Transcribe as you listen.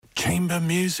Chamber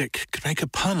music. Could make a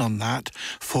pun on that.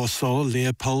 Foresaw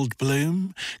Leopold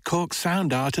Bloom. Cork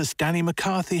sound artist Danny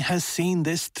McCarthy has seen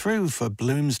this through for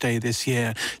Bloomsday this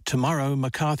year. Tomorrow,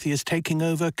 McCarthy is taking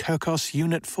over Kirkos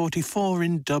Unit 44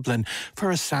 in Dublin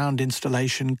for a sound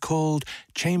installation called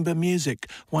Chamber Music,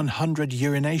 100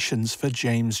 Urinations for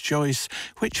James Joyce,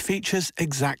 which features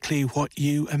exactly what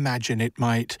you imagine it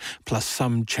might, plus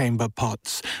some chamber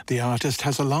pots. The artist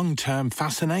has a long-term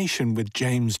fascination with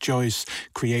James Joyce,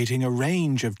 creating a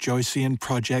range of Joycean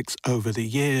projects over the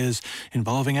years,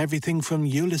 involving everything from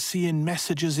Ulyssean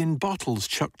messages in bottles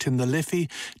chucked in the Liffey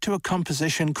to a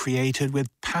composition created with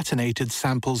patinated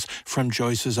samples from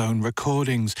Joyce's own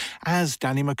recordings, as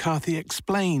Danny McCarthy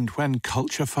explained when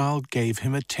Culturefile gave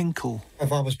him a tinkle.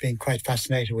 I've always been quite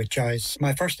fascinated with Joyce.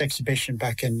 My first exhibition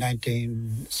back in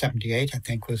 1978, I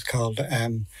think, was called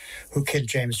Who Killed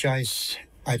James Joyce?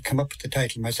 I'd come up with the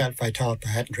title myself, I thought, but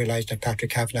I hadn't realised that Patrick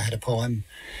Kavanagh had a poem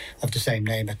of the same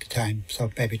name at the time,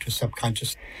 so maybe it was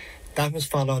subconscious. That was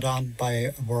followed on by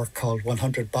a work called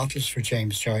 100 Bottles for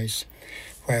James Joyce,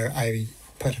 where I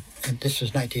put, and this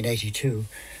was 1982,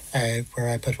 where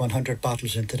I put 100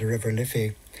 bottles into the River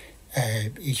Liffey.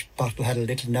 Each bottle had a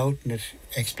little note in it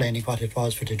explaining what it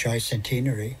was for the Joyce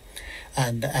centenary,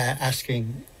 and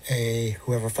asking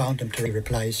whoever found them to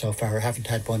reply. So far, I haven't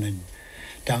had one in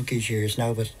donkey's years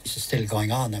now, but this is still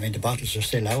going on. I mean, the bottles are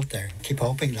still out there. Keep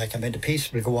hoping, the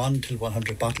piece will go on until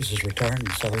 100 bottles is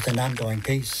returned, so it's an ongoing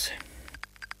piece.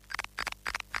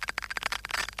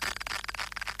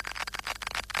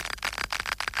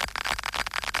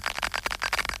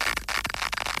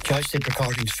 Joyce did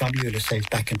recordings from Ulysses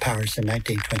back in Paris in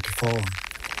 1924.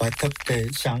 I took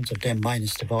the sounds of them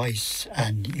minus the voice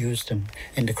and used them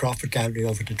in the Crawford Gallery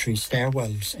over the three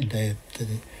stairwells in the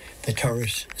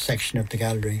turret section of the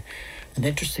gallery. An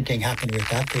interesting thing happened with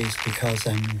that piece because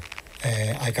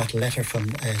I got a letter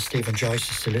from Stephen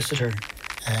Joyce's solicitor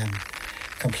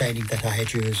complaining that I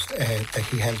had used, that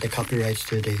he held the copyrights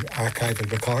to the archival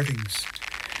recordings.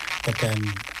 But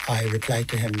then I replied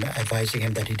to him advising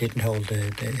him that he didn't hold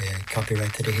the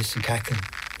copyright to the hiss and cackle,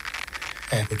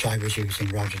 which I was using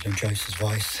rather than Joyce's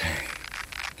voice.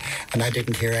 And I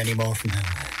didn't hear any more from him.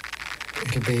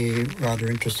 It'll be rather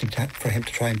interesting for him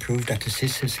to try and prove that it's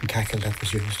his hiss and cackle that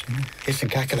was used. Hiss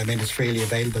and cackle, it's freely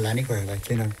available anywhere,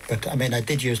 But, I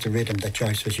did use the rhythm that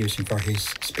Joyce was using for his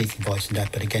speaking voice and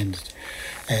that, but again,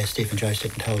 Stephen Joyce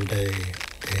didn't hold the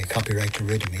copyright to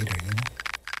rhythm either,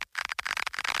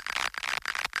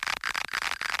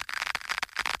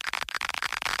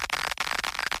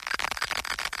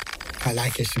 I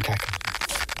like hiss and cackle.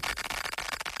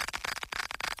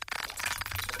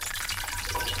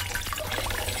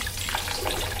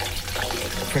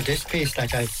 For this piece,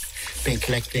 I've been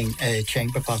collecting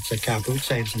chamber pots at car boot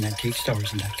sales and antique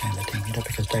stores and that kind of thing,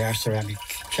 because they are ceramic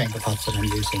chamber pots that I'm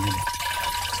using in it.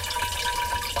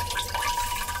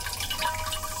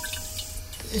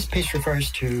 This piece refers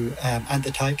to, and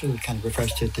the title kind of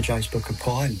refers to the Joyce Book of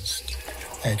Poems.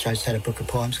 Joyce had a book of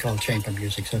poems called Chamber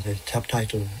Music, so the top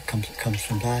title comes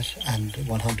from that, and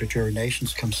 100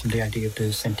 Urinations comes from the idea of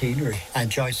the centenary. And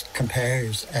Joyce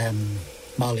compares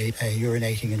Molly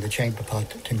urinating in the chamber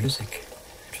pot to music.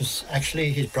 It was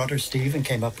actually his brother Stephen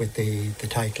came up with the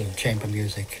title Chamber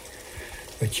Music,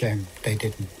 which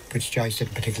Joyce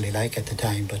didn't particularly like at the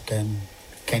time, but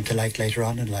came to like later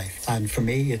on in life. And for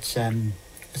me, it's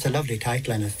a lovely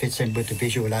title, and it fits in with the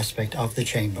visual aspect of the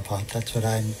chamber pot. That's what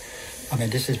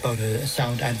this is both a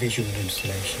sound and visual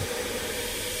installation.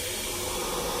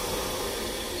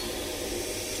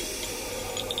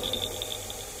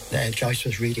 Joyce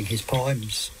was reading his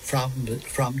poems from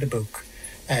the book,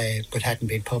 but hadn't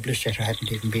been published yet or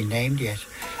hadn't even been named yet.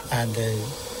 And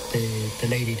the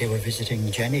lady they were visiting,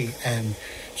 Jenny,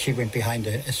 she went behind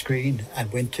a screen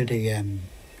and went to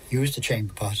used the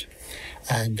chamber pot.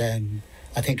 And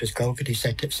I think it was Gokity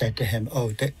said to him,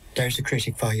 "Oh, there's a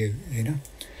critic for you,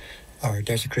 or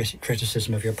there's a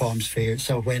criticism of your poems for you."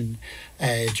 So when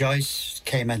Joyce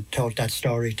came and told that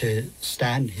story to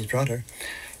Stan, his brother,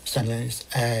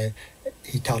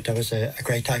 he thought that was a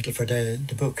great title for the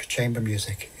book, Chamber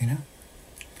Music,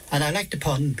 And I like the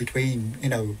pun between,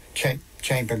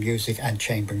 chamber music and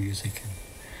chamber music, and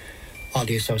all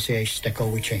the associations that go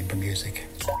with chamber music.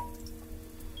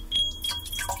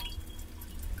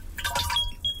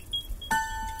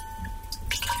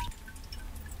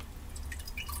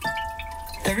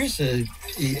 There is a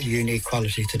unique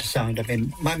quality to the sound.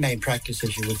 My main practice,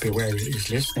 as you would be aware, is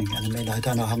listening. And I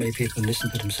don't know how many people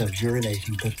listen to themselves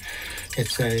urinating, but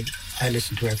I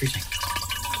listen to everything.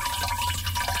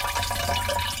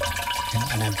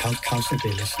 And I'm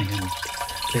constantly listening, and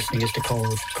listening is the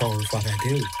core of what I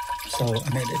do. So, I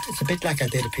mean, it's a bit like I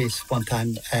did a piece one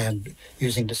time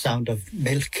using the sound of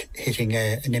milk hitting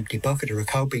an empty bucket, or a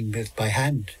cow being milked by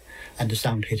hand, and the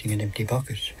sound hitting an empty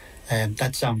bucket.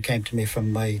 That sound came to me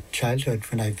from my childhood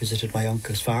when I visited my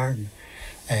uncle's farm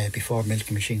before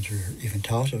milking machines were even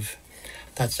thought of.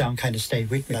 That sound kind of stayed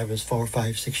with me. I was 4,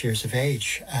 5, 6 years of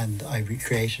age, and I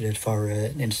recreated it for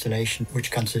an installation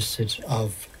which consisted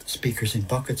of speakers in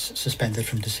buckets suspended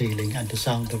from the ceiling, and the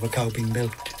sound of a cow being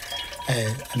milked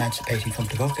emancipating from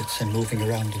the buckets and moving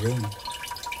around the room.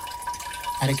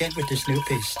 And again, with this new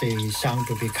piece, the sound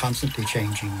will be constantly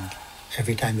changing.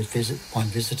 Every time one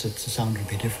visited, the sound will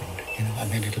be different. You know, I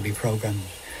mean, it'll be programmed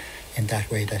in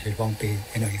that way that it won't be,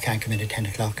 you know, you can't come in at 10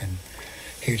 o'clock and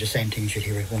hear the same things you'd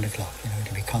hear at 1 o'clock. You know,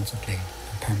 it'll be constantly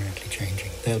and permanently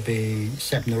changing. There'll be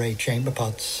 7 or 8 chamber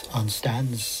pots on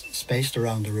stands spaced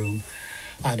around the room,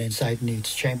 and inside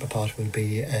each chamber pot will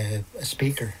be a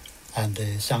speaker, and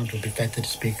the sound will be fed to the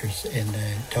speakers in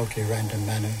a totally random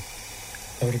manner.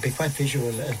 So it'll be quite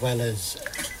visual as well as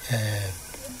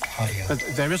audio. But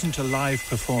there isn't a live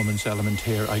performance element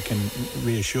here. I can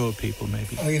reassure people,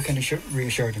 maybe. Oh, you can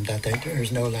reassure them that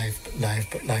there's no live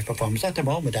performance at the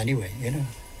moment, anyway. You know,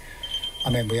 I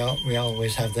mean, we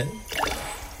always have the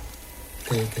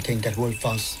thing that Wolf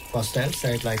Vostell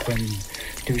said, like when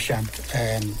Duchamp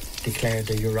declared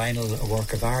the urinal a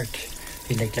work of art,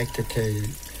 he neglected to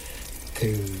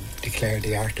declare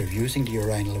the art of using the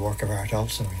urinal a work of art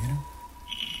also. You know.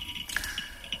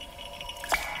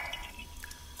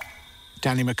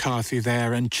 Danny McCarthy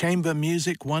there, and Chamber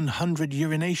Music 100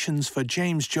 Urinations for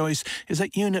James Joyce is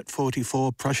at Unit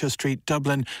 44 Prussia Street,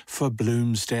 Dublin, for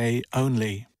Bloomsday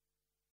only.